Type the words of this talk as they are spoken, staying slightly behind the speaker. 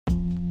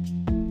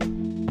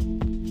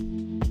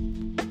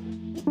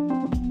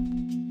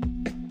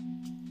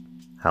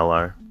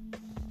Hello.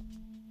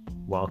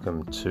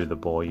 Welcome to the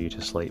Bore You to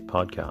Sleep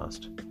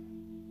podcast.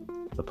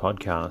 The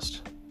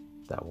podcast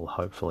that will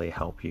hopefully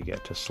help you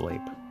get to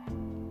sleep.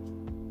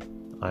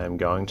 I am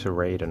going to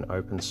read an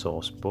open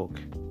source book,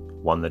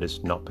 one that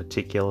is not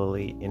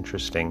particularly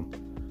interesting,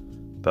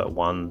 but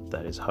one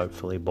that is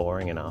hopefully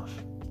boring enough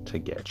to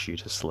get you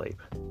to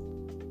sleep.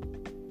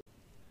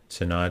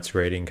 Tonight's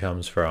reading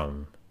comes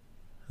from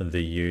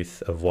The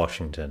Youth of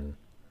Washington,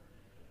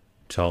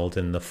 told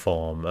in the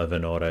form of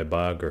an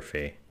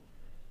autobiography.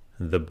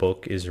 The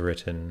book is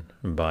written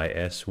by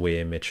S.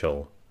 Weir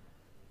Mitchell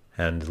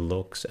and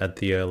looks at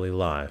the early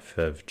life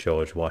of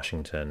George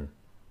Washington.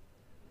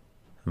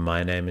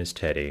 My name is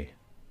Teddy,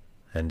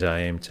 and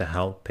I aim to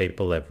help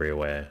people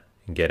everywhere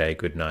get a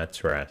good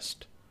night's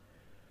rest.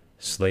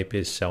 Sleep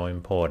is so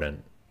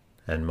important,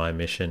 and my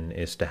mission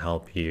is to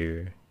help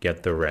you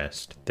get the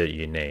rest that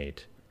you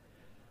need.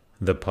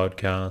 The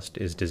podcast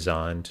is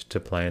designed to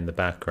play in the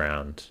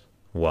background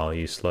while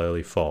you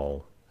slowly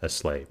fall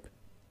asleep.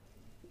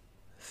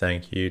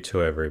 Thank you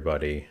to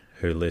everybody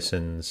who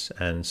listens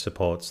and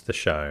supports the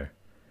show.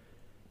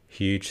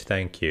 Huge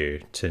thank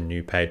you to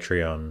new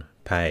Patreon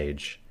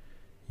Paige.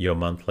 Your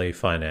monthly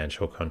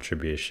financial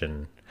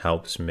contribution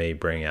helps me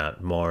bring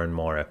out more and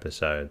more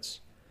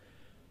episodes.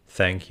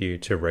 Thank you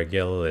to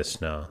regular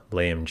listener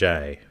Liam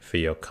J for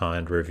your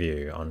kind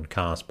review on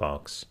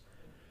Castbox.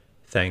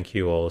 Thank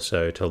you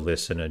also to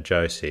listener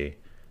Josie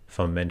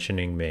for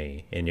mentioning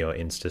me in your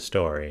Insta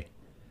story.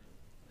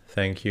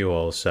 Thank you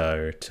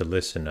also to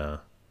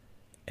listener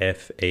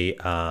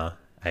FERHRC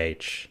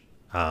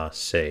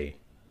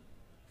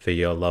for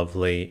your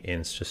lovely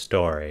Insta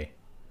story.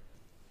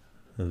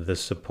 The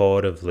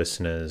support of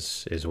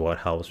listeners is what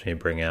helps me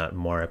bring out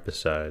more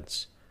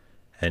episodes,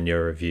 and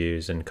your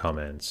reviews and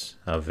comments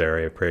are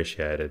very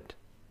appreciated.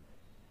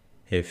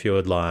 If you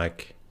would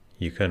like,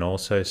 you can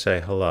also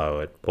say hello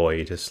at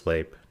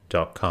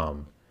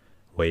boreyoutosleep.com,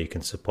 where you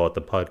can support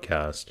the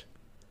podcast.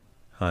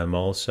 I'm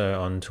also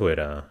on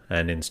Twitter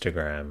and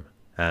Instagram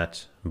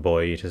at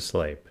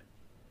boreyoutosleep.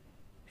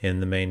 In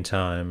the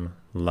meantime,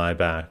 lie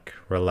back,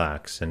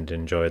 relax, and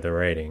enjoy the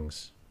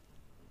readings.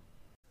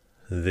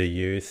 The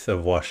Youth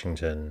of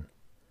Washington.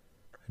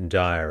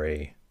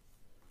 Diary.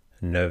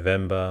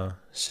 November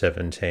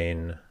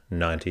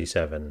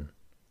 1797.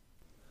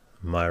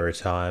 My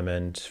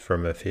retirement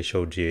from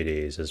official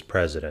duties as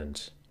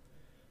President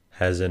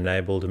has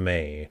enabled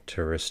me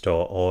to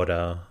restore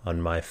order on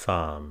my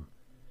farm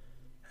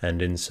and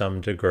in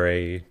some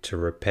degree to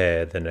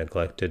repair the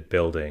neglected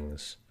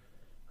buildings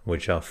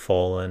which are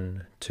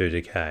fallen to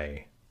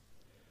decay.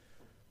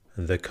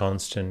 The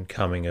constant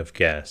coming of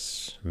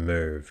guests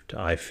moved,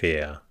 I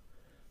fear,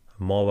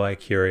 more by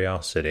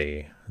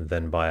curiosity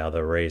than by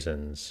other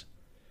reasons,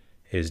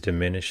 is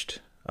diminished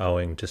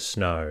owing to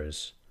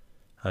snows,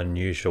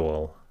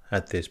 unusual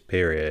at this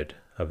period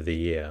of the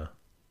year.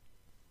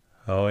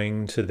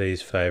 Owing to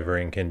these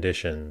favouring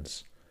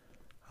conditions,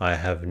 I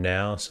have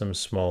now some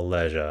small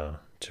leisure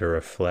to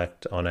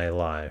reflect on a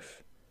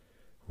life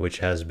which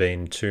has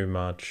been too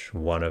much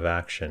one of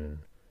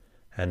action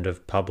and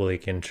of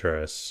public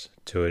interests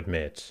to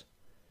admit,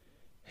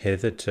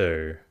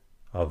 hitherto,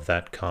 of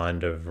that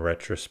kind of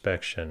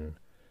retrospection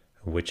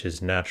which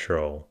is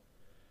natural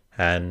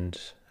and,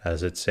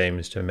 as it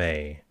seems to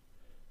me,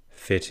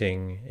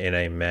 fitting in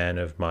a man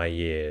of my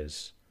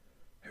years,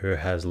 who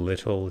has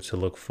little to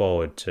look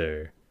forward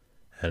to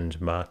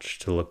and much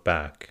to look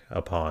back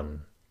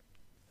upon.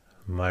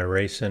 My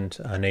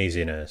recent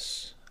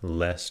uneasiness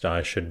lest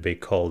I should be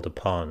called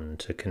upon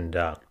to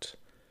conduct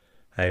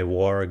a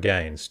war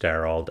against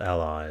our old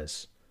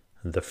allies,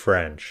 the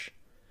French,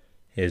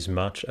 is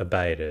much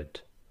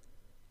abated,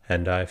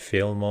 and I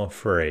feel more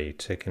free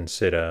to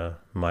consider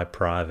my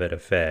private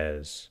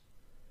affairs.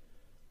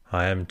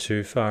 I am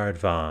too far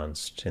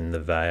advanced in the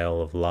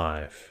vale of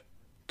life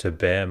to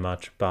bear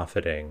much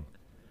buffeting,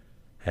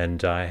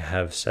 and I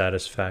have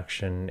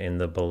satisfaction in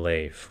the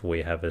belief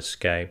we have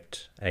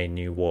escaped a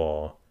new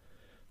war,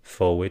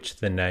 for which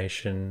the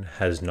nation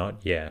has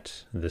not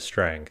yet the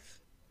strength.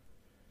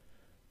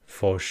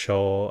 For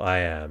sure I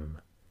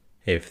am,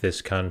 if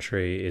this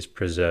country is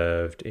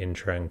preserved in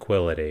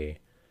tranquillity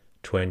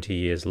 20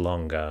 years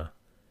longer,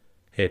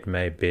 it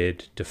may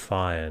bid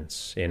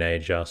defiance in a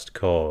just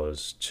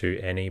cause to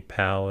any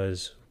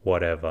powers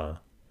whatever.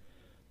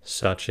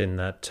 Such in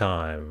that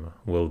time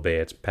will be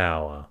its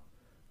power,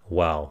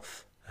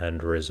 wealth,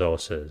 and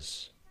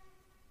resources.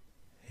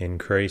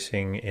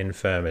 Increasing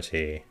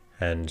infirmity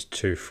and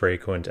too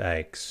frequent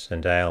aches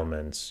and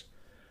ailments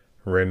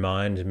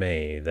remind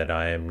me that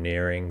I am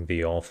nearing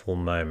the awful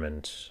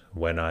moment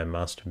when I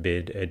must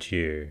bid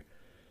adieu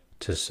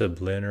to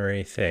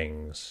sublunary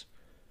things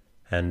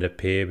and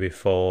appear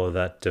before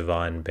that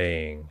divine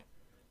being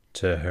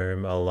to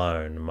whom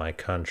alone my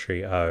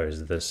country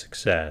owes the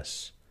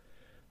success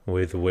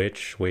with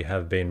which we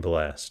have been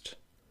blessed.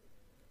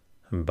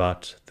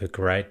 But the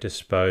great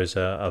disposer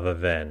of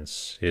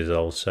events is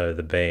also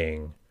the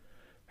being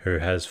who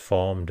has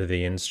formed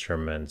the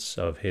instruments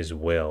of his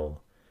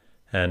will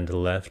and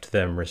left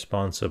them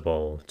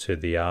responsible to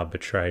the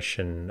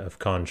arbitration of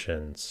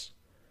conscience.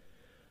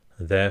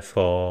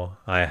 Therefore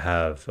I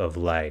have of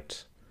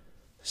late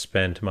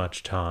spent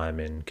much time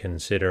in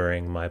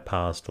considering my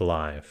past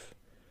life,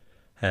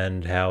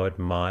 and how it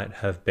might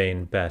have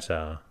been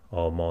better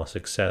or more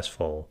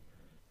successful,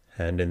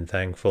 and in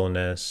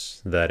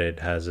thankfulness that it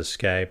has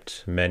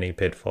escaped many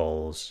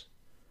pitfalls.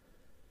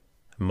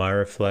 My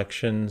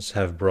reflections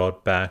have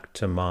brought back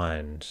to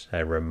mind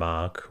a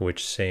remark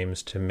which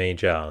seems to me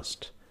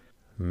just,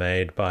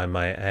 made by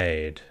my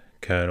aide,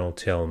 Colonel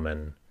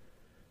Tillman,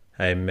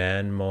 a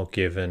man more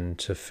given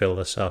to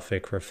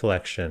philosophic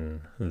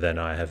reflection than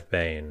I have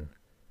been.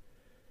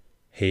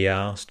 He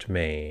asked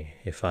me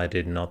if I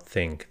did not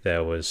think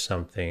there was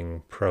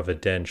something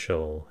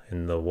providential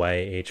in the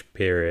way each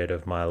period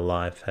of my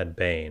life had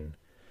been,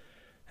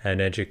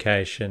 an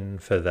education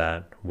for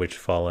that which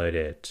followed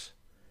it.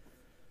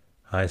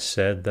 I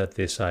said that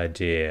this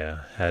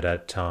idea had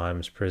at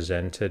times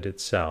presented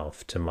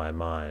itself to my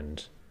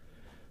mind,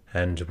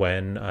 and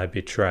when I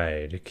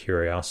betrayed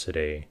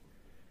curiosity,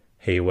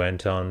 he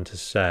went on to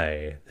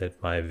say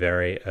that my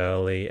very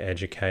early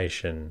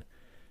education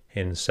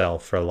in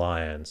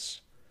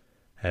self-reliance,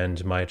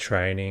 and my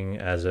training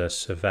as a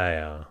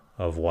surveyor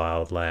of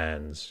wild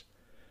lands,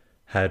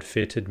 had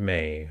fitted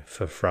me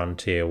for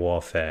frontier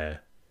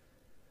warfare,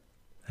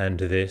 and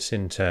this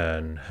in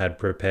turn had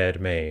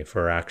prepared me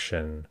for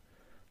action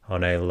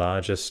on a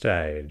larger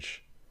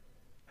stage,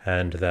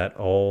 and that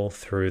all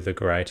through the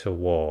greater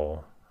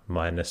war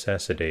my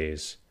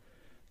necessities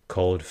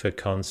called for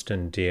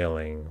constant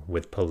dealing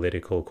with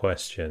political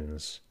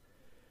questions,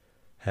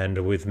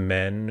 and with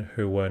men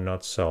who were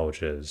not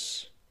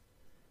soldiers.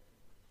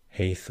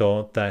 He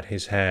thought that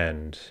his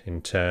hand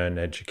in turn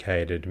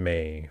educated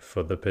me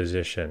for the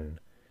position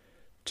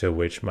to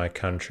which my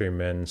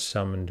countrymen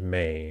summoned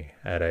me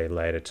at a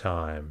later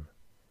time.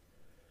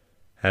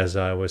 As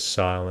I was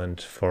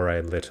silent for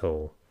a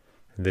little,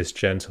 this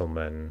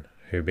gentleman,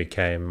 who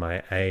became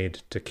my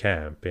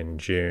aide-de-camp in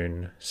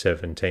June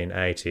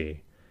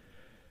 1780,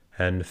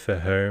 and for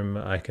whom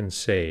I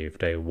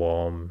conceived a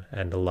warm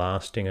and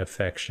lasting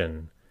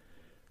affection,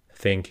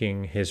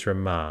 thinking his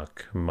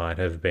remark might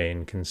have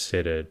been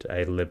considered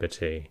a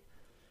liberty,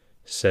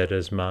 said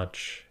as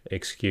much,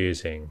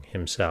 excusing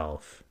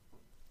himself.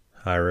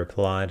 I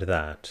replied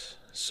that,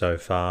 so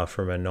far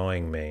from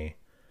annoying me,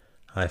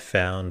 I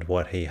found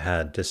what he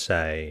had to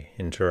say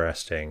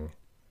interesting.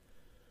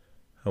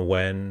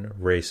 When,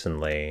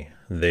 recently,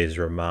 these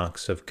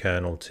remarks of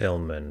Colonel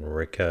Tillman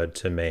recurred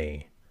to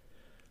me,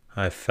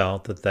 I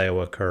felt that they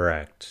were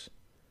correct,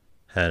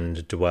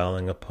 and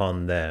dwelling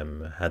upon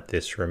them at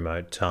this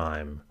remote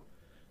time,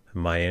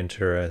 my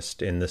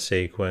interest in the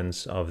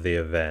sequence of the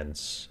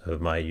events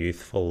of my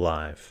youthful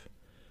life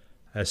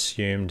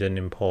assumed an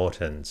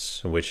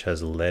importance which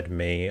has led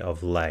me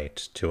of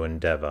late to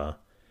endeavour,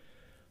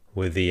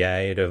 with the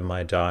aid of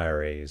my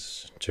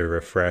diaries, to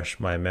refresh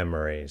my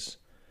memories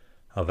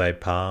of a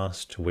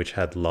past which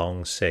had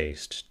long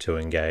ceased to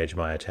engage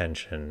my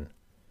attention.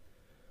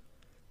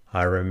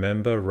 I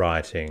remember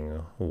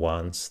writing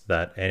once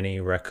that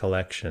any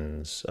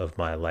recollections of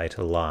my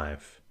later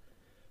life,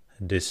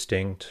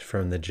 distinct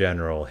from the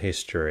general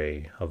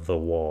history of the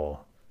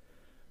war,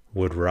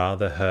 would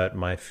rather hurt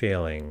my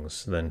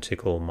feelings than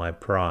tickle my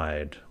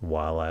pride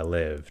while I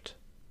lived.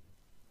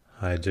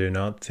 I do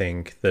not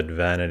think that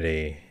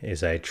vanity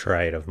is a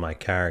trait of my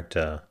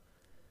character.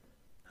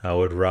 I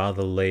would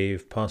rather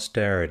leave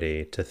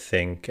posterity to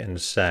think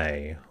and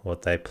say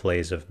what they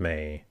please of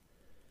me.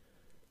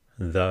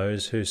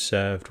 Those who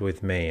served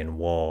with me in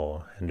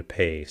war and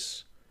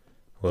peace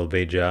will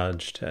be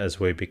judged as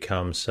we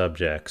become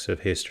subjects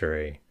of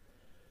history,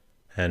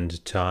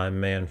 and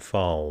time may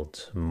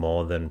unfold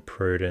more than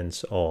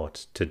prudence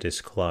ought to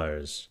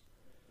disclose.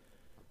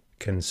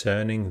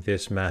 Concerning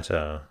this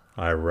matter,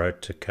 I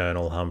wrote to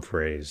Colonel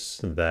Humphreys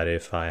that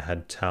if I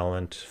had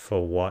talent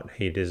for what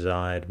he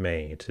desired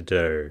me to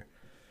do,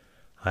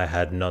 I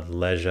had not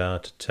leisure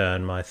to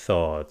turn my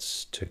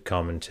thoughts to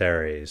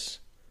commentaries.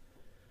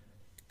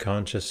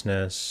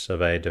 Consciousness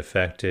of a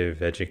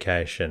defective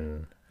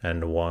education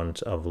and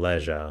want of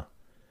leisure,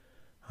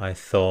 I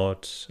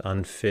thought,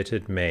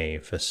 unfitted me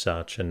for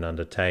such an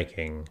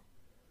undertaking.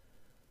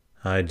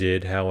 I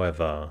did,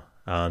 however,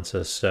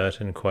 answer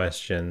certain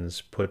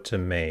questions put to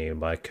me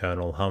by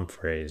Colonel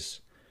Humphreys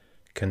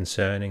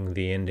concerning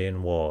the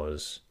Indian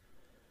wars,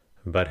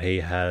 but he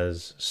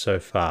has, so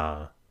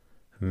far,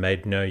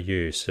 made no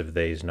use of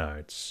these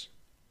notes.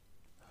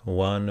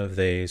 One of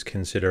these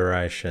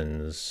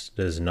considerations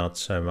does not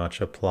so much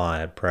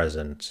apply at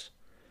present,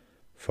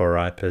 for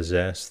I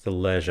possess the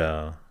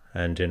leisure,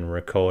 and in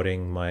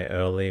recording my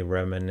early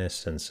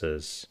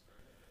reminiscences,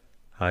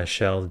 I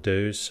shall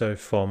do so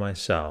for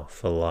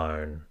myself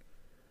alone,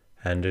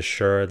 and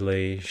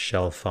assuredly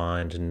shall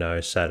find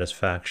no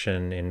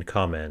satisfaction in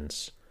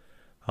comments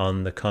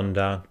on the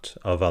conduct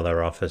of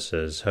other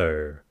officers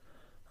who,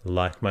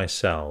 like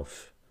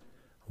myself,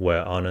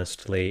 were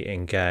honestly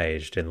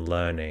engaged in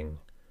learning,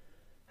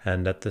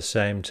 and at the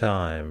same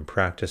time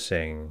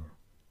practicing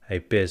a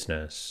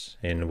business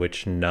in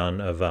which none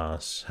of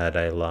us had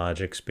a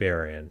large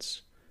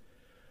experience,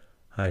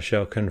 I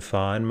shall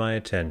confine my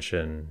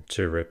attention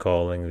to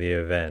recalling the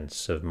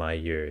events of my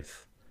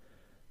youth,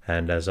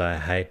 and as I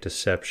hate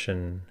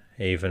deception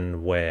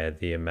even where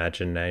the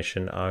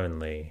imagination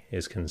only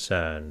is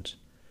concerned,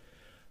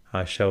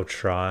 I shall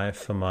try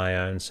for my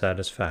own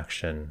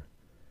satisfaction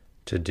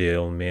to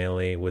deal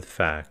merely with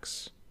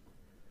facts.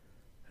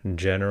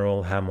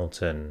 General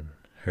Hamilton,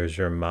 whose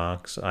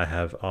remarks I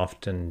have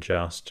often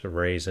just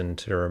reason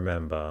to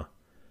remember,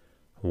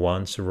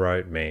 once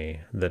wrote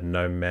me that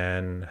no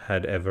man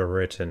had ever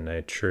written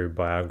a true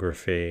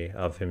biography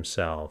of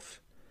himself,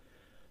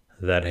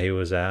 that he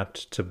was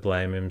apt to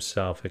blame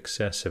himself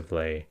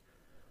excessively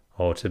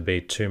or to be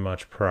too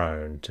much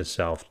prone to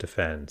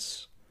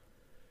self-defense.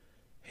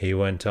 He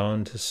went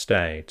on to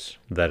state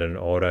that an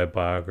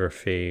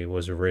autobiography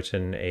was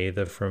written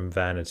either from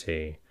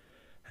vanity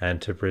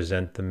and to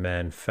present the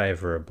man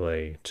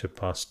favorably to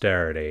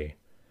posterity,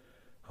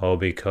 or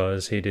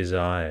because he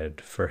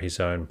desired for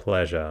his own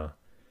pleasure,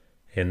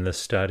 in the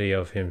study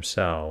of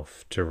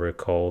himself, to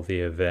recall the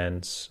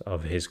events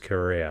of his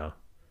career.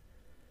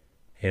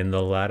 In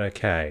the latter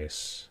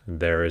case,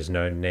 there is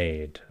no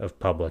need of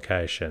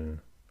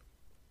publication.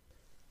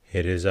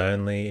 It is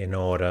only in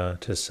order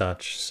to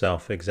such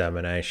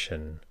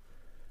self-examination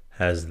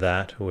as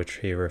that which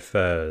he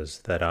refers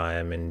that I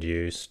am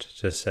induced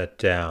to set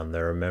down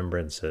the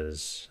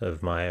remembrances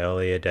of my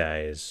earlier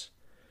days,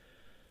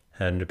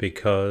 and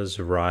because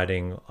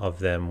writing of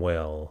them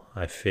will,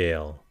 I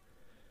feel,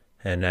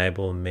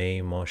 enable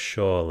me more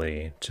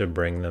surely to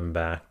bring them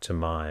back to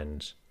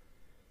mind.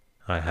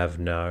 I have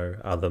no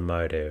other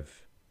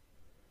motive.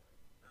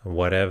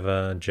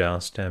 Whatever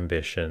just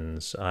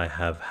ambitions I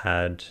have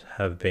had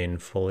have been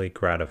fully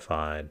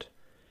gratified,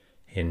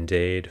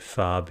 indeed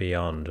far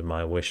beyond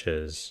my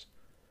wishes.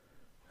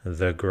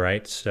 The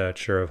great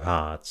Searcher of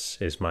hearts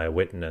is my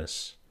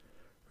witness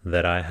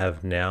that I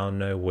have now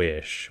no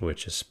wish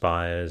which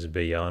aspires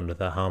beyond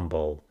the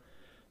humble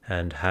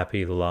and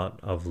happy lot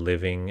of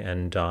living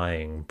and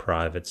dying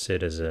private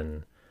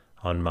citizen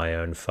on my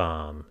own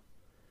farm.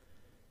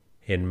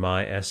 In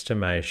my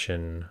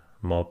estimation,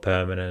 more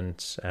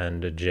permanent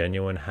and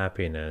genuine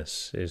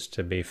happiness is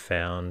to be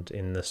found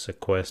in the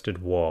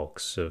sequestered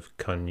walks of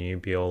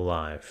connubial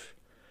life,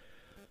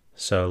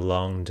 so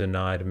long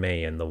denied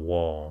me in the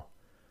war,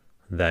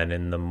 than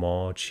in the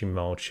more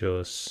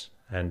tumultuous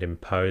and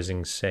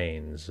imposing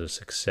scenes of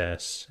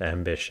success,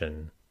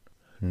 ambition.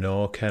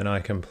 Nor can I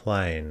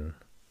complain.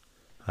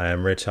 I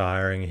am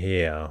retiring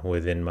here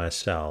within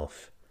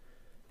myself,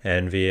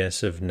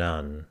 envious of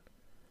none.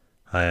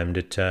 I am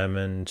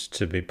determined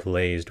to be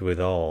pleased with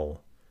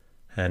all,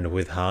 and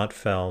with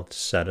heartfelt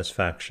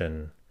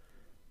satisfaction,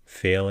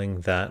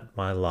 feeling that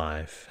my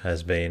life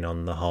has been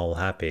on the whole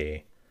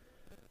happy,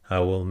 I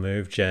will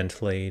move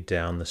gently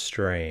down the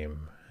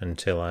stream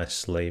until I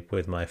sleep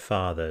with my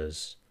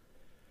fathers.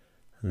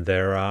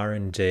 There are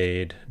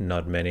indeed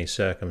not many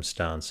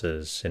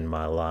circumstances in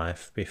my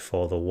life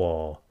before the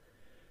war,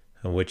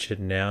 which it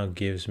now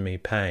gives me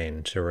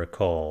pain to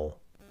recall.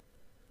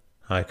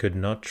 I could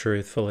not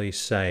truthfully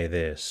say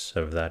this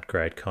of that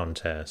great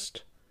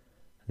contest,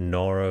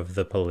 nor of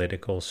the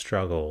political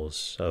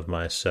struggles of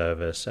my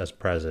service as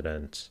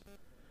President.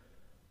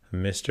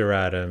 Mr.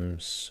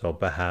 Adams, or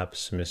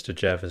perhaps Mr.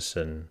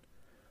 Jefferson,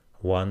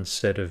 once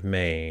said of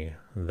me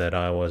that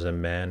I was a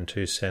man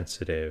too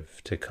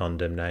sensitive to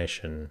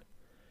condemnation.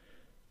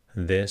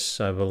 This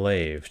I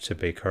believe to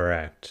be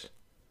correct,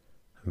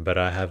 but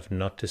I have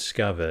not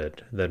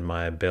discovered that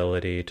my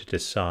ability to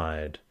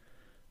decide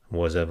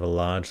was ever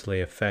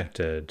largely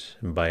affected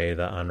by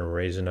either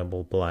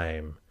unreasonable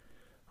blame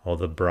or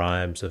the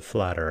bribes of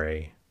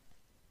flattery.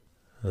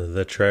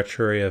 The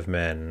treachery of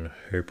men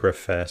who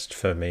professed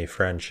for me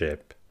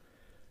friendship,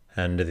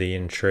 and the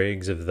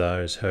intrigues of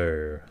those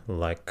who,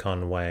 like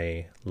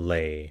Conway,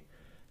 Lee,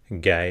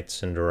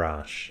 Gates, and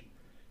Rush,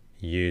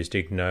 used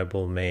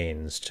ignoble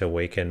means to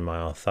weaken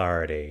my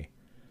authority,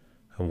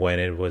 when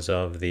it was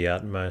of the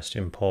utmost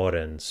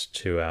importance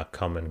to our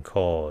common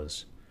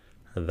cause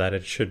that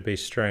it should be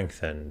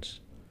strengthened,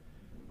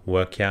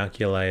 were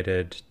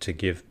calculated to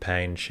give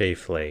pain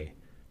chiefly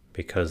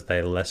because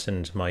they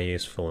lessened my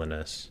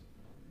usefulness.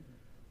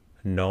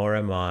 Nor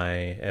am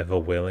I ever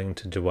willing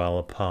to dwell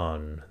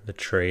upon the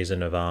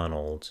treason of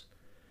Arnold,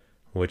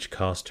 which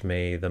cost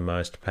me the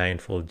most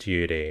painful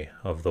duty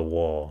of the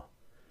war,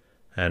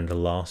 and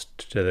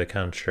lost to the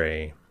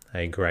country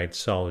a great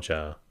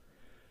soldier,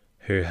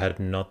 who had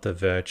not the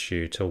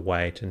virtue to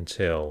wait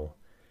until,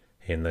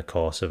 in the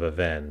course of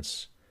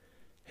events,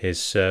 his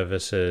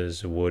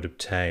services would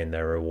obtain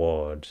their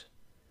reward.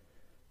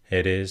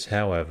 It is,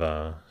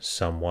 however,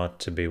 somewhat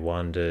to be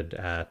wondered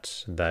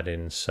at that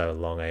in so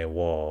long a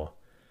war,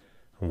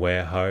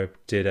 where hope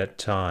did at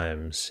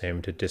times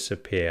seem to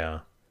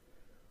disappear,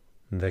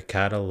 the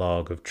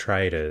catalogue of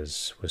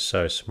traitors was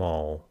so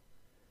small.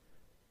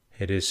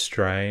 It is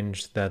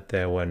strange that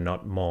there were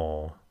not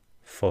more,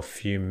 for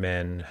few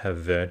men have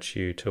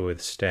virtue to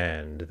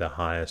withstand the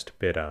highest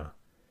bidder,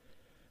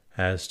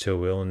 As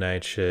to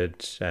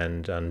ill-natured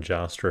and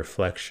unjust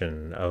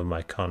reflection of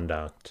my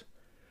conduct,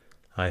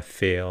 I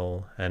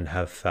feel and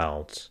have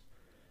felt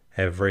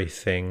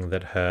everything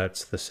that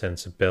hurts the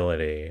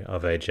sensibility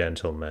of a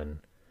gentleman,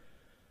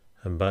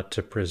 but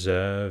to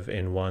preserve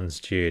in one's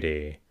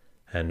duty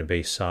and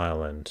be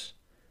silent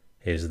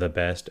is the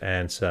best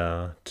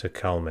answer to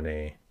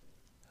calumny.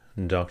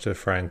 Dr.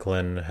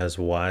 Franklin has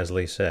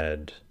wisely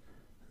said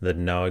that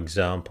no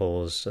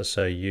examples are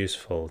so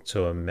useful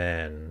to a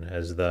man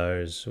as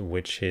those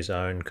which his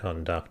own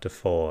conduct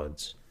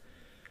affords,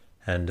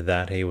 and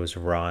that he was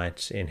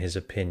right in his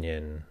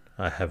opinion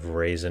I have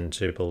reason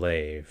to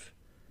believe.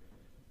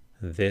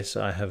 This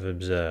I have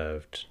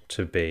observed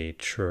to be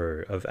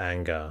true of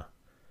anger,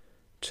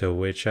 to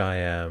which I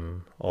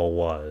am, or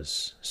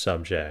was,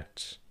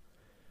 subject.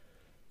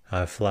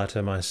 I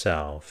flatter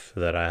myself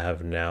that I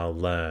have now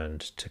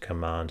learned to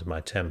command my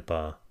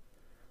temper,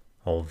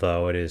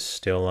 although it is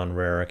still on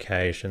rare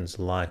occasions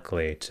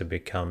likely to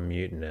become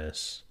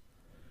mutinous.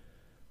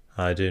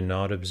 I do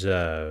not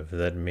observe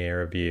that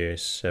mere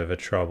abuse ever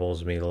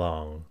troubles me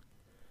long,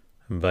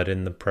 but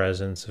in the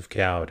presence of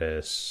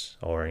cowardice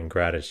or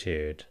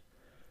ingratitude,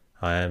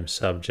 I am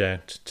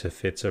subject to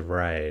fits of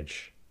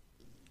rage.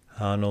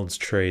 Arnold's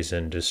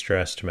treason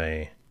distressed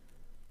me,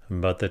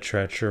 but the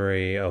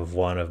treachery of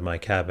one of my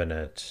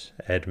cabinet,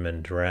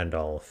 Edmund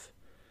Randolph,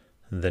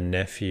 the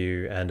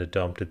nephew and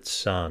adopted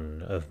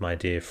son of my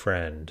dear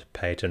friend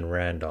Peyton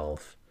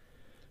Randolph,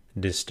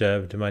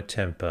 disturbed my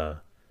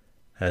temper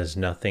as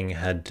nothing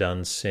had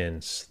done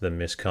since the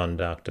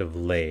misconduct of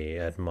Lee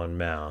at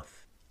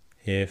Monmouth.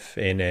 If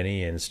in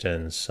any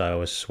instance I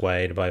was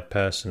swayed by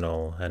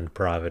personal and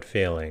private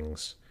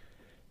feelings,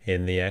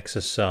 in the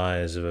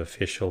exercise of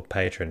official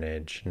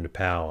patronage and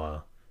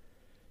power,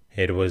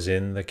 it was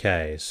in the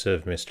case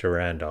of Mr.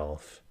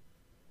 Randolph,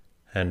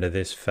 and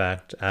this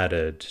fact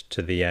added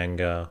to the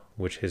anger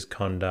which his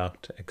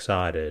conduct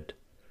excited.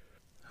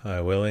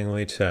 I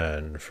willingly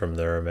turn from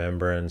the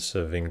remembrance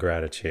of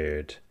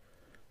ingratitude,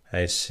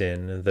 a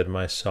sin that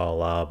my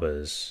soul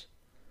harbours.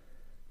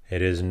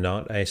 It is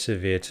not a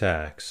severe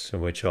tax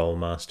which all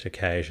must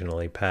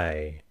occasionally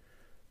pay,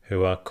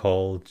 who are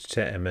called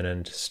to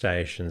eminent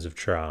stations of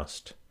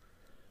trust,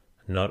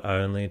 not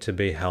only to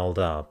be held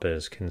up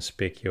as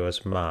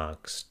conspicuous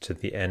marks to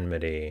the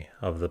enmity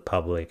of the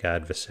public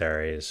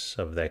adversaries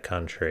of their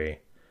country,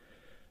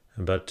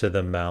 but to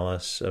the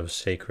malice of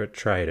secret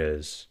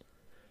traitors,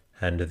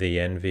 and the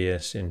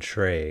envious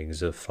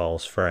intrigues of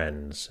false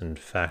friends and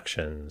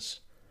factions.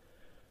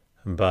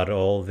 But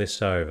all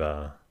this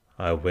over,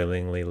 I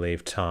willingly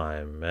leave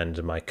time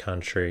and my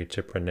country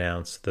to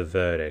pronounce the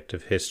verdict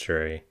of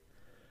history.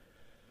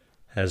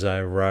 As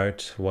I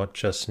wrote what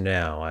just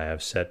now I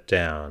have set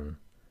down,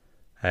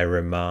 a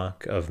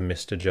remark of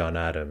Mr. John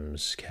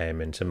Adams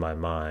came into my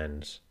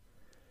mind.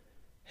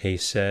 He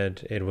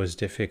said it was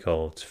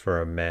difficult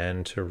for a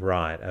man to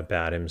write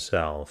about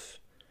himself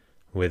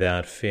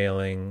without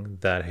feeling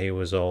that he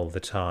was all the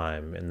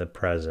time in the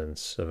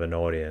presence of an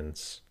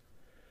audience.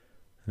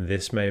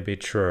 This may be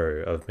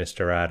true of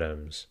Mr.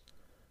 Adams,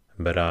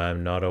 but I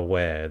am not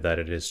aware that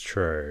it is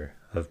true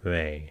of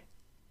me.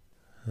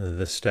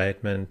 The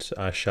statement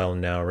I shall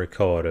now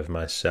record of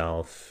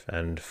myself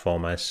and for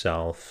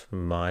myself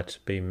might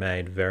be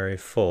made very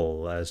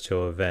full as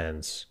to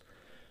events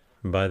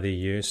by the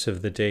use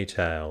of the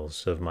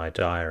details of my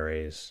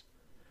diaries,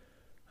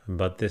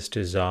 but this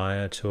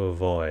desire to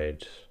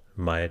avoid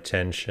my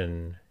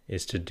attention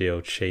is to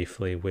deal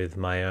chiefly with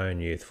my own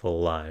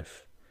youthful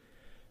life,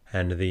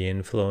 and the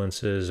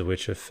influences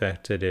which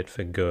affected it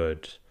for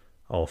good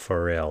or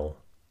for ill.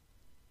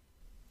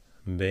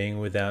 Being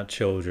without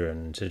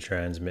children to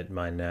transmit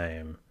my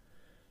name,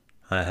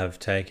 I have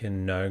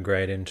taken no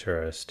great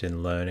interest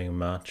in learning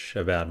much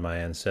about my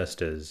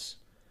ancestors.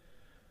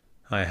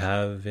 I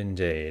have,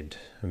 indeed,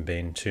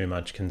 been too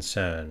much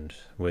concerned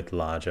with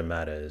larger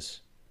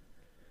matters.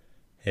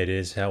 It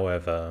is,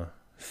 however,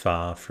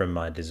 far from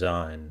my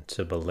design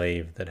to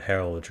believe that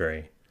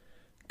heraldry,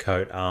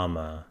 coat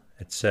armour,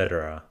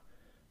 etc.,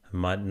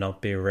 might not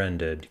be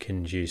rendered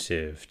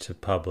conducive to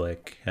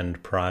public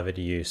and private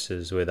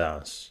uses with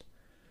us,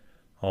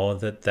 or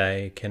that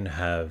they can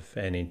have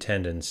any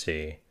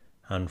tendency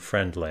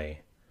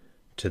unfriendly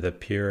to the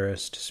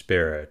purest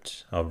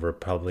spirit of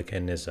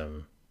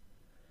republicanism.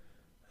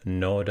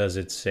 Nor does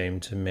it seem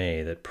to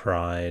me that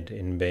pride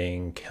in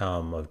being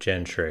come of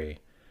gentry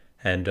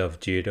and of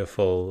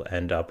dutiful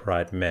and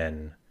upright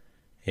men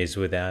is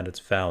without its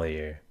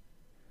value,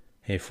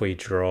 if we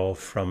draw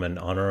from an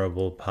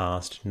honourable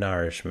past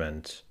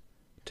nourishment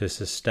to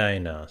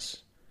sustain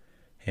us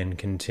in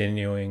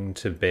continuing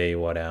to be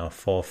what our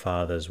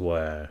forefathers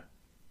were.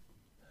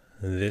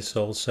 This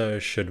also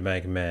should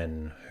make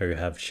men who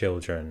have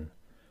children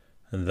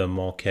the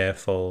more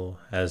careful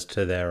as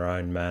to their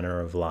own manner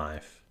of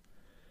life.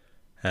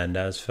 And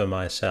as for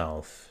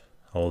myself,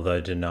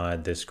 although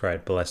denied this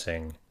great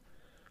blessing,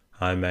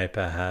 I may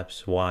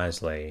perhaps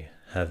wisely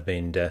have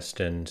been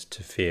destined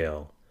to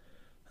feel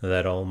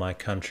that all my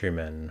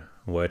countrymen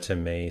were to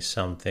me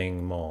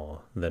something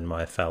more than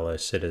my fellow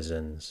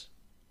citizens.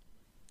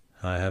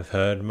 I have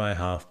heard my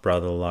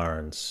half-brother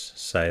Lawrence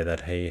say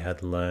that he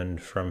had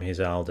learned from his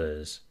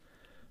elders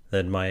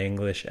that my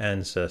English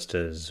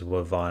ancestors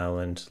were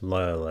violent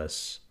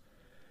loyalists,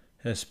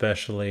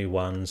 especially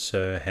one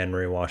Sir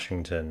Henry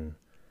Washington,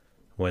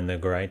 when the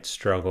great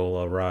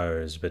struggle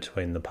arose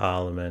between the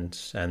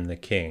Parliament and the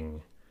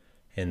King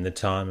in the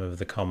time of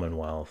the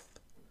Commonwealth.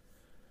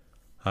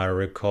 I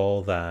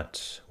recall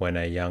that, when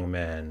a young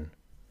man,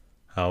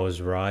 I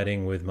was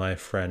riding with my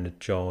friend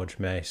George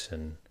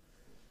Mason,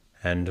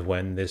 and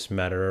when this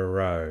matter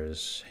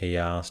arose, he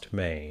asked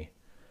me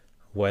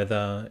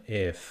whether,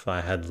 if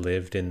I had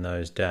lived in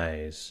those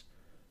days,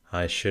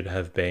 I should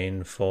have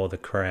been for the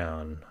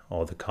Crown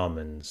or the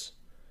Commons.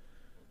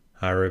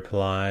 I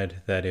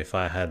replied that if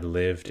I had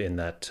lived in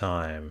that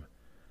time,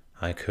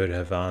 I could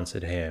have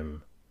answered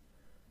him,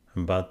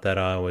 but that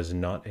I was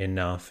not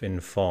enough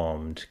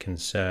informed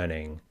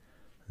concerning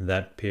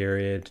that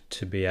period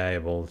to be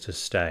able to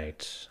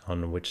state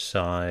on which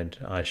side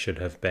I should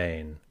have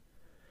been.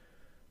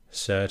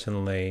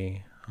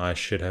 Certainly, I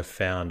should have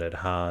found it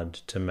hard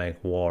to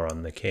make war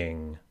on the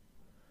King.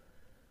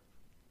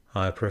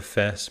 I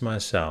profess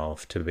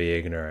myself to be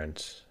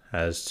ignorant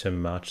as to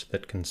much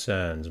that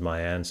concerns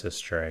my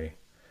ancestry.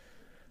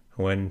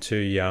 When too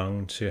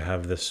young to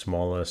have the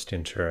smallest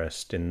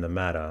interest in the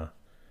matter,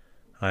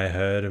 I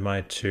heard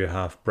my two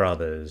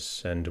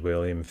half-brothers and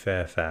William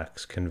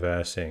Fairfax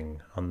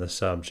conversing on the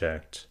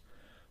subject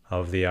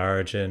of the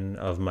origin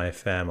of my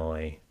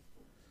family.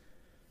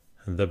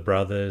 The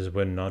brothers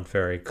were not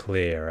very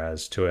clear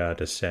as to our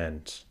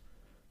descent,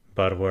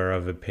 but were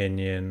of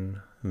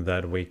opinion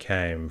that we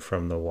came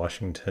from the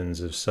Washingtons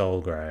of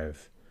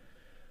Solgrave,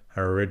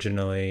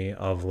 originally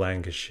of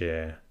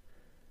Lancashire.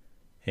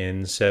 In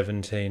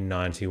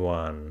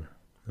 1791,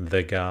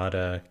 the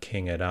Garter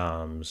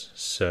King-at-Arms,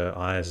 Sir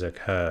Isaac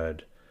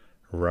Hurd,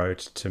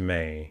 wrote to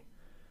me,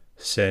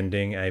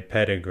 sending a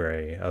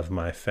pedigree of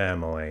my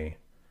family,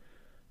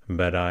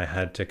 but I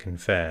had to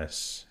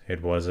confess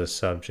it was a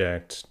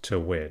subject to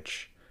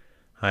which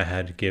I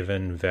had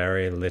given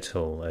very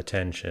little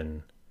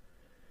attention.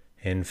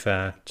 In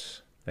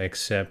fact,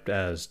 except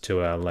as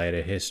to our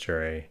later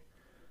history,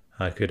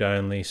 I could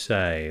only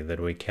say that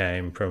we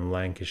came from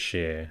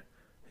Lancashire,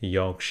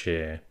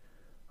 Yorkshire,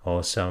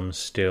 or some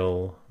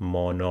still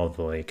more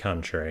northerly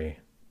country.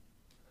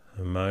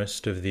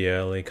 Most of the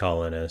early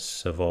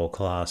colonists of all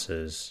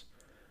classes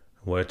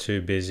were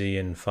too busy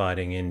in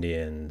fighting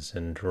Indians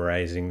and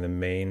raising the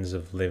means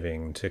of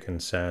living to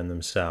concern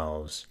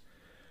themselves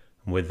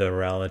with the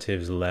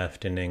relatives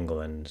left in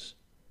England.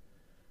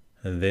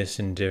 This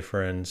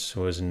indifference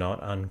was not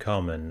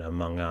uncommon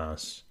among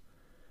us,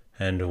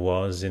 and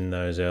was in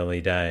those early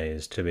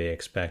days to be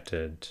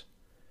expected.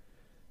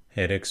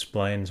 It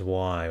explains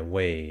why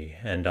we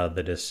and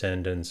other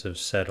descendants of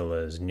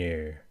settlers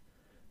knew,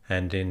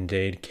 and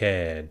indeed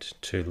cared,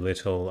 too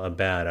little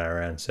about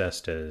our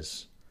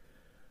ancestors.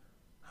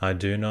 I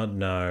do not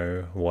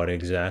know what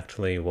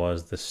exactly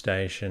was the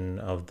station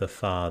of the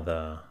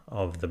father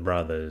of the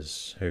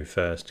brothers who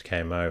first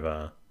came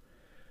over,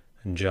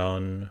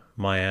 John,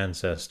 my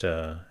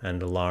ancestor,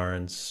 and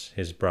Lawrence,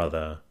 his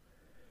brother.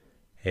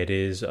 It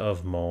is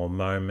of more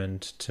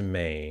moment to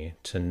me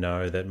to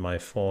know that my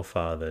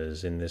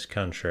forefathers in this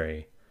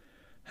country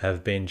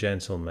have been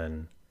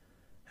gentlemen,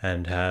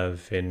 and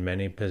have in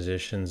many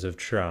positions of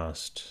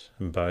trust,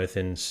 both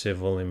in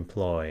civil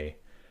employ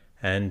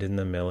and in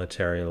the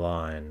military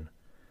line,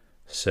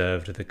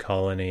 served the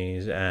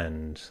colonies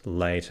and,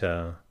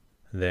 later,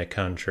 their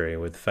country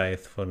with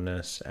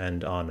faithfulness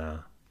and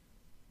honour.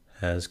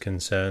 As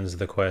concerns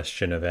the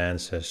question of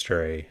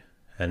ancestry,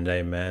 and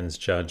a man's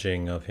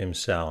judging of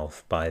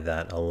himself by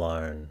that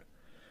alone,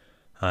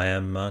 I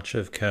am much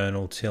of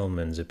Colonel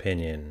Tillman's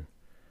opinion,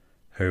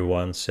 who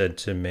once said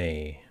to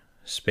me,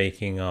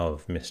 speaking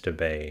of Mr.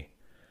 B.,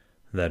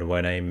 that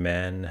when a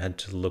man had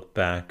to look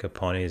back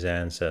upon his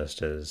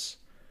ancestors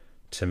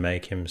to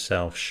make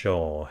himself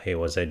sure he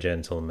was a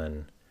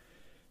gentleman,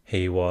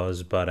 he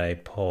was but a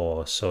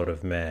poor sort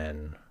of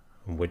man,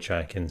 which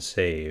I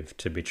conceive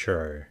to be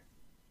true.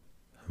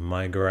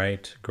 My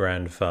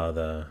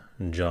great-grandfather,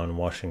 John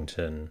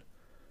Washington,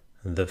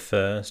 the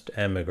first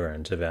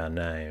emigrant of our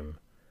name,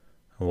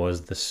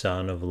 was the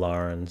son of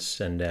Lawrence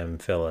and M.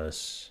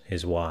 Phyllis,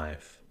 his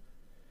wife.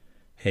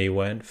 He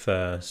went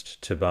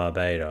first to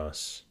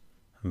Barbados,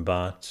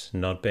 but,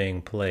 not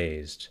being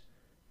pleased,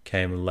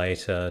 came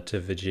later to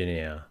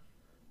Virginia,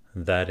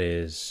 that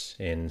is,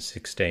 in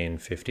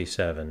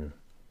 1657.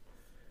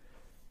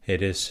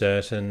 It is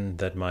certain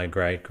that my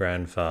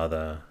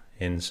great-grandfather,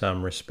 in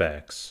some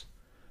respects,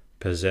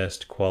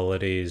 possessed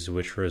qualities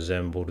which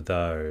resembled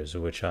those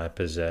which I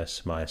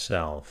possess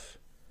myself.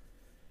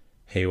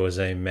 He was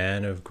a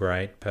man of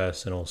great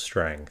personal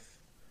strength,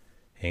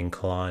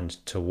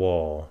 inclined to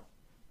war,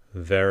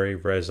 very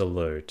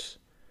resolute,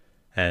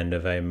 and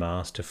of a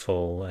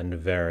masterful and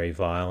very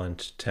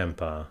violent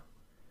temper.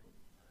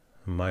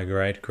 My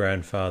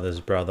great-grandfather's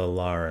brother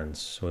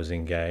Lawrence was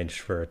engaged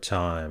for a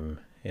time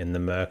in the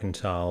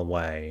mercantile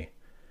way,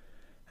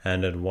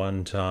 and at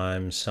one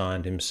time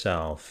signed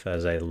himself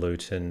as a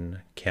Luton,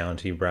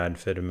 County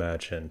Bradford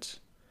merchant.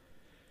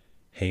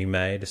 He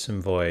made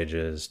some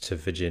voyages to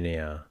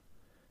Virginia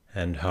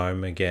and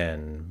home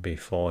again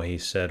before he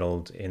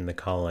settled in the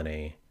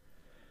colony,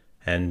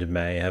 and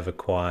may have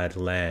acquired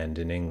land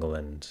in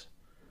England,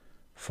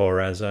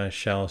 for as I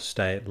shall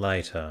state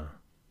later,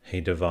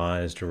 he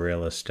devised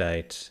real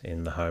estate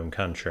in the home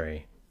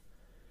country.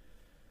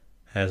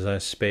 As I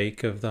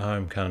speak of the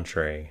home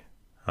country,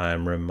 I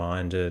am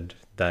reminded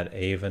that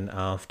even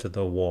after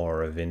the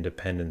War of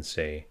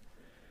Independency,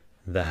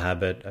 the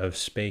habit of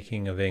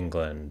speaking of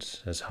England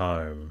as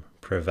home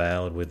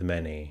prevailed with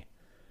many.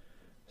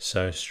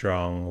 So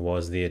strong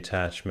was the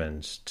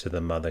attachment to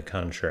the mother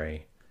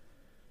country,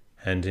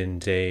 and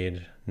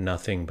indeed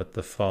nothing but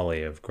the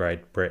folly of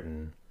Great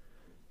Britain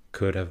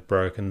could have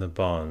broken the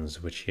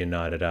bonds which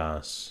united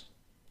us.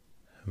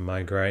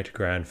 My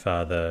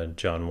great-grandfather,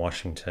 John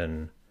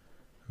Washington,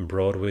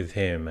 brought with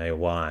him a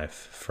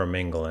wife from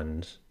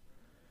England.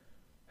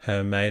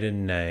 Her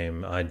maiden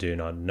name I do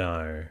not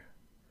know.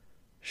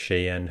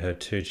 She and her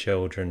 2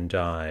 children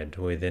died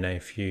within a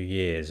few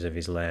years of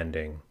his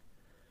landing.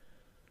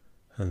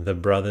 The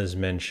brothers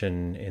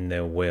mention in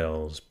their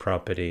wills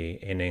property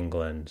in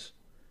England,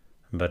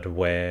 but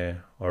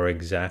where or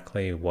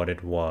exactly what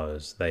it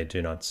was they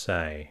do not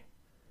say.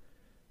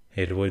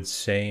 It would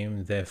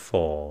seem,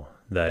 therefore,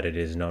 that it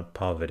is not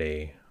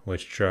poverty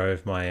which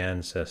drove my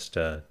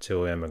ancestor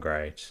to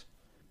emigrate,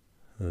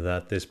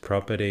 that this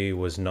property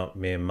was not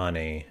mere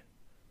money.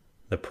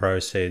 The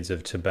proceeds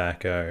of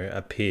tobacco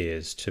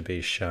appears to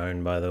be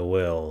shown by the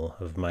will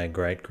of my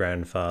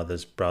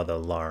great-grandfather's brother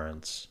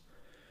Lawrence,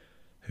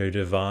 who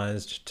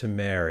devised to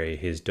Mary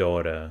his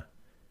daughter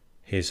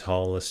his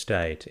whole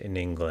estate in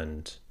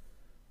England,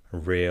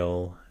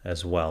 real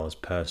as well as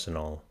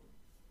personal.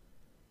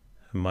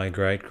 My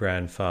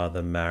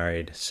great-grandfather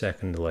married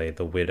secondly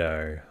the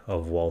widow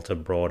of Walter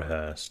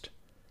Broadhurst,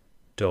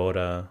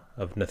 daughter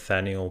of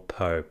Nathaniel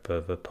Pope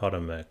of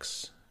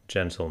Appomattox,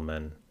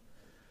 gentleman.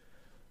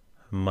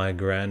 My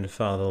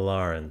grandfather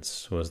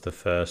Lawrence was the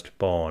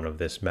firstborn of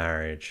this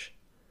marriage.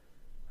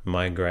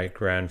 My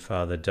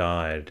great-grandfather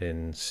died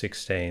in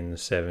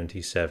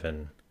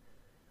 1677.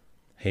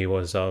 He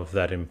was of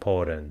that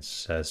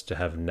importance as to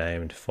have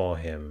named for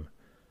him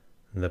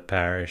the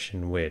parish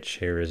in which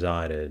he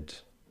resided.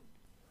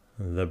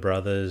 The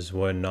brothers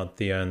were not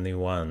the only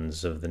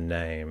ones of the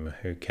name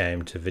who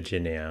came to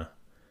Virginia.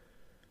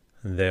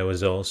 There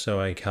was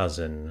also a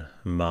cousin,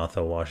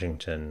 Martha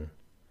Washington.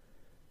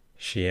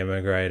 She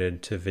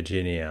emigrated to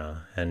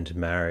Virginia and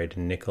married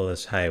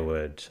Nicholas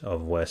Hayward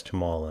of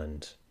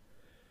Westmoreland.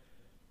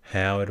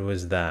 How it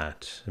was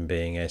that,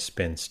 being a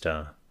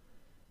spinster,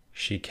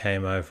 she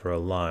came over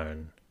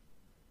alone,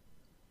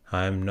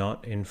 I am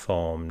not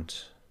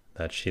informed.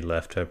 That she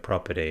left her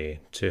property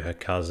to her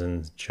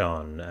cousins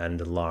John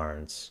and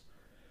Lawrence,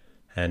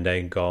 and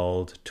a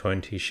gold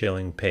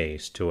 20-shilling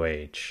piece to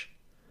each,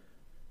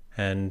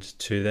 and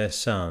to their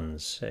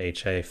sons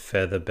each a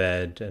feather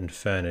bed and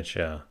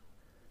furniture,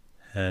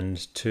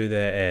 and to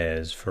their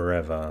heirs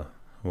forever,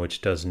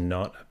 which does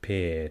not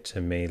appear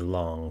to me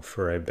long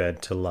for a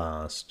bed to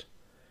last.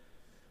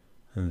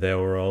 There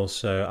were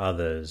also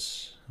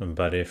others,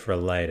 but if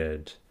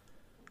related,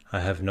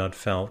 I have not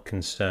felt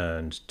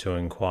concerned to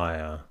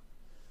inquire.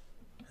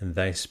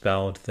 They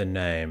spelled the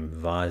name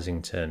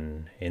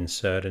Visington in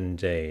certain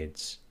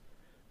deeds,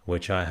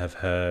 which I have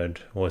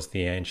heard was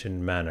the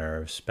ancient manner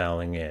of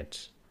spelling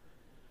it.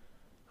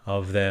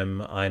 Of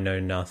them I know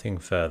nothing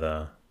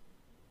further.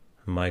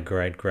 My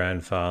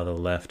great-grandfather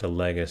left a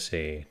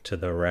legacy to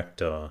the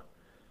rector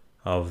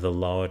of the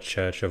Lower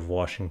Church of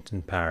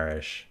Washington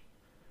Parish,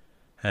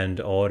 and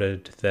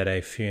ordered that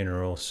a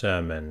funeral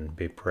sermon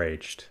be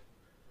preached,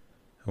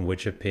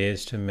 which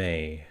appears to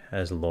me,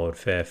 as Lord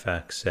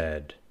Fairfax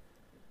said,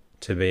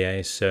 to be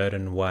a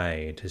certain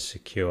way to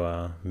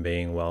secure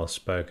being well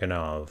spoken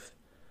of,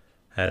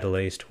 at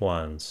least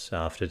once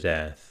after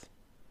death.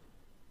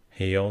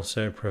 He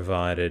also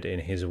provided in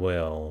his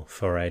will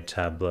for a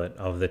tablet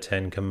of the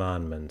 10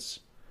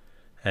 Commandments,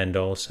 and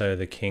also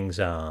the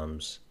King's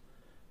arms,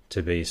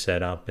 to be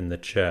set up in the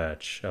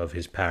church of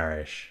his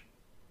parish.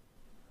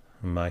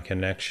 My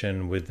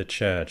connection with the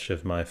church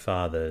of my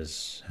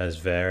fathers has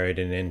varied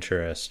in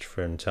interest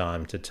from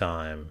time to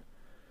time,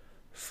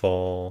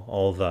 for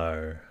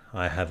although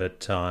I have at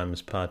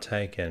times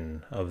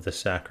partaken of the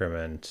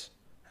sacrament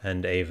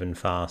and even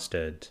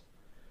fasted,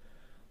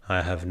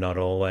 I have not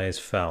always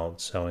felt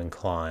so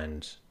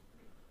inclined,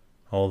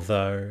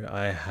 although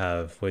I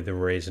have with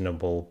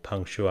reasonable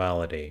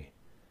punctuality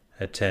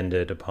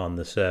attended upon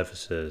the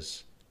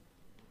services.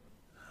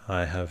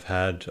 I have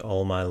had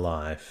all my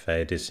life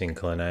a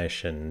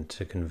disinclination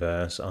to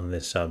converse on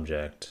this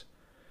subject,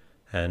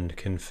 and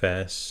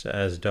confess,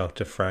 as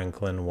Dr.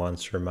 Franklin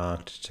once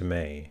remarked to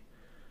me,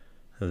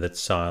 that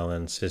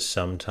silence is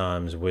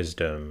sometimes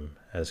wisdom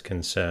as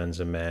concerns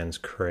a man's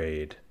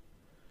creed.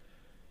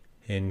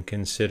 In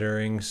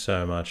considering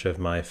so much of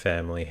my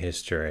family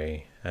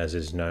history as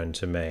is known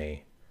to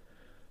me,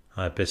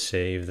 I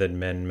perceive that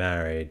men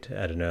married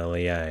at an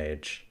early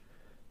age,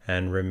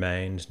 and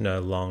remained no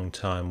long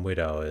time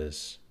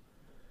widowers.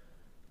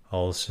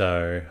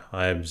 Also,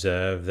 I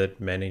observe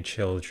that many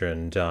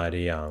children died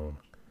young,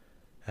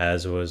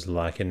 as was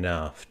like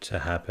enough to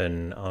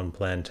happen on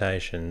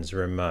plantations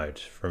remote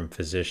from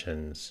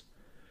physicians,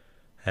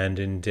 and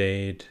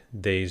indeed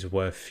these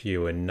were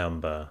few in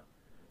number,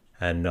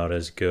 and not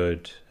as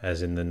good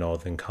as in the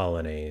northern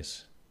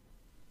colonies.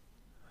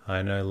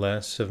 I know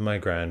less of my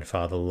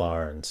grandfather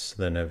Lawrence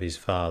than of his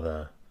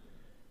father.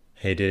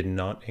 He did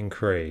not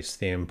increase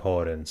the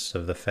importance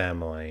of the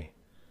family,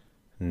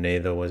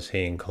 neither was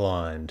he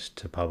inclined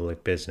to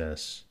public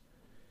business.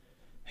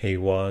 He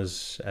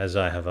was, as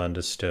I have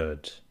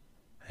understood,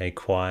 a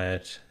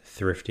quiet,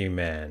 thrifty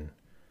man,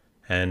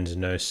 and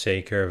no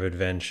seeker of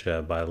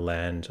adventure by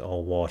land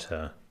or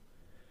water.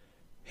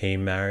 He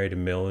married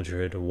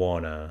Mildred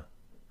Warner,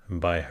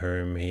 by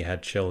whom he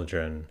had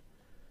children,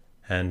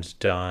 and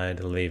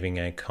died leaving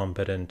a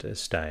competent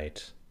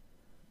estate,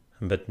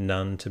 but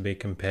none to be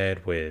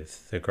compared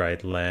with the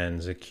great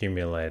lands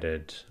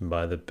accumulated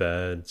by the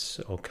Birds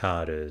or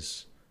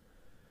Carters.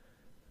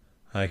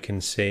 I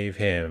conceive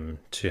him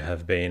to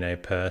have been a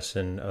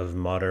person of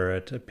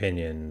moderate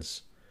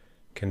opinions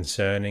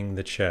concerning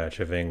the Church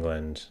of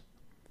England,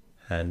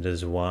 and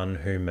as one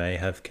who may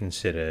have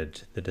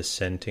considered the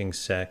dissenting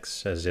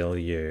sects as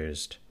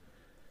ill-used.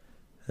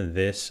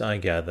 This I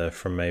gather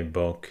from a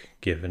book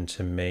given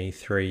to me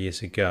 3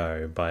 years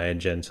ago by a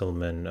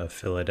gentleman of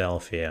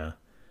Philadelphia,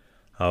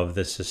 of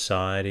the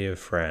Society of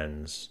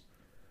Friends,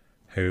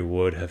 who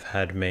would have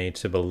had me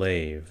to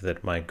believe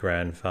that my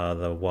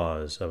grandfather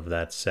was of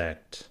that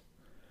sect.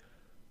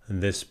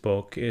 This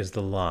book is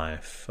the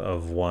life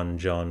of one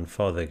John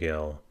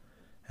Fothergill,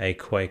 a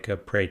Quaker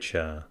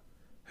preacher,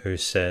 who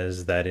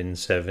says that in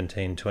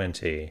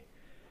 1720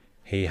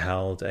 he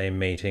held a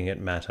meeting at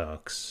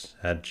Mattox,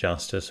 at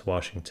Justice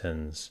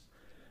Washington's,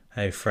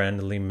 a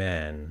friendly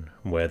man,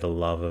 where the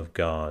love of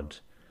God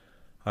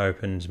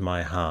opened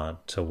my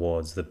heart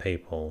towards the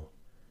people,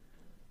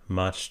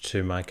 much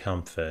to my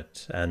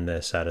comfort and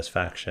their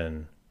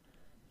satisfaction.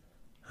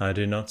 I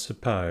do not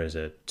suppose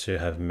it to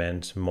have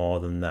meant more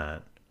than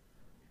that,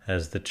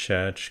 as the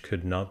church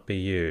could not be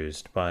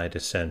used by a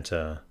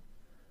dissenter.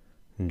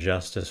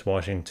 Justice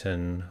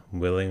Washington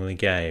willingly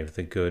gave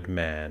the good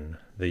man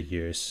the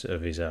use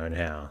of his own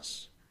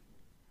house.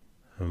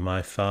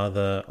 My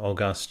father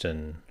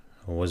Augustine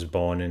was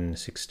born in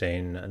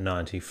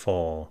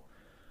 1694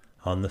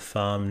 on the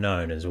farm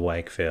known as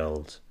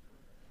Wakefield,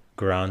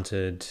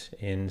 granted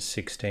in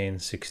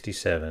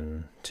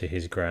 1667 to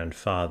his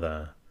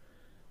grandfather,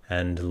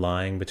 and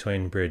lying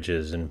between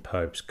Bridges and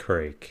Pope's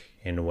Creek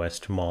in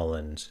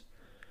Westmoreland,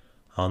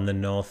 on the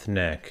north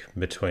neck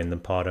between the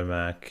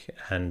Potomac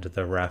and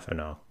the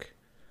Rappahannock.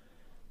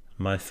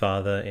 My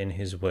father in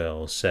his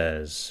will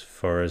says,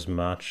 for as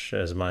much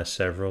as my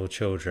several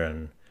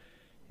children,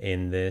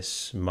 in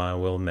this my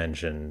will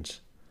mentioned,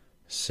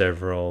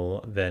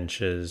 several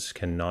ventures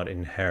cannot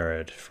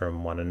inherit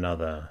from one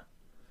another.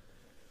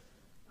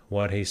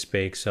 What he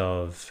speaks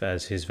of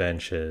as his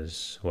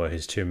ventures were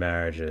his 2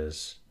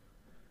 marriages.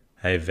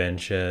 A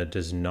venture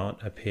does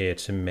not appear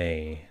to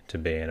me to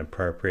be an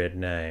appropriate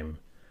name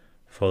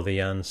for the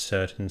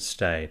uncertain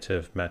state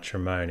of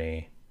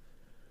matrimony.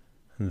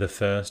 The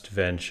first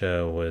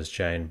venture was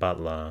Jane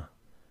Butler,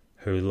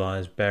 who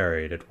lies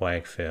buried at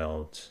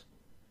Wakefield.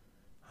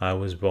 I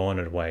was born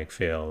at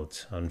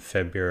Wakefield on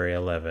February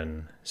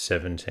 11,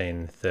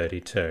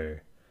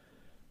 1732,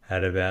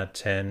 at about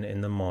 10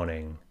 in the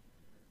morning.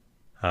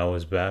 I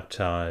was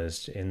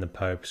baptized in the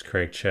Pope's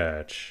Creek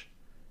Church,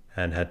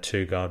 and had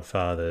 2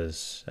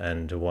 godfathers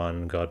and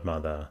 1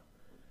 godmother,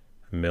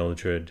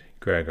 Mildred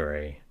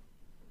Gregory.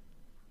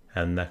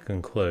 And that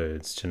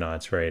concludes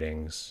tonight's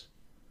readings.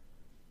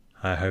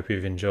 I hope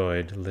you've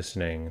enjoyed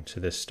listening to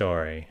this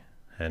story,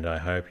 and I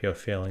hope you're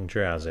feeling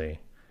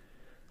drowsy.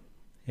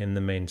 In the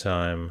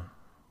meantime,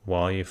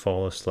 while you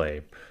fall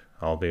asleep,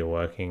 I'll be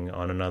working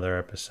on another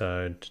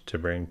episode to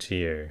bring to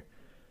you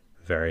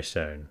very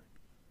soon.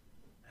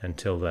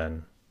 Until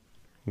then,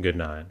 good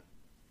night.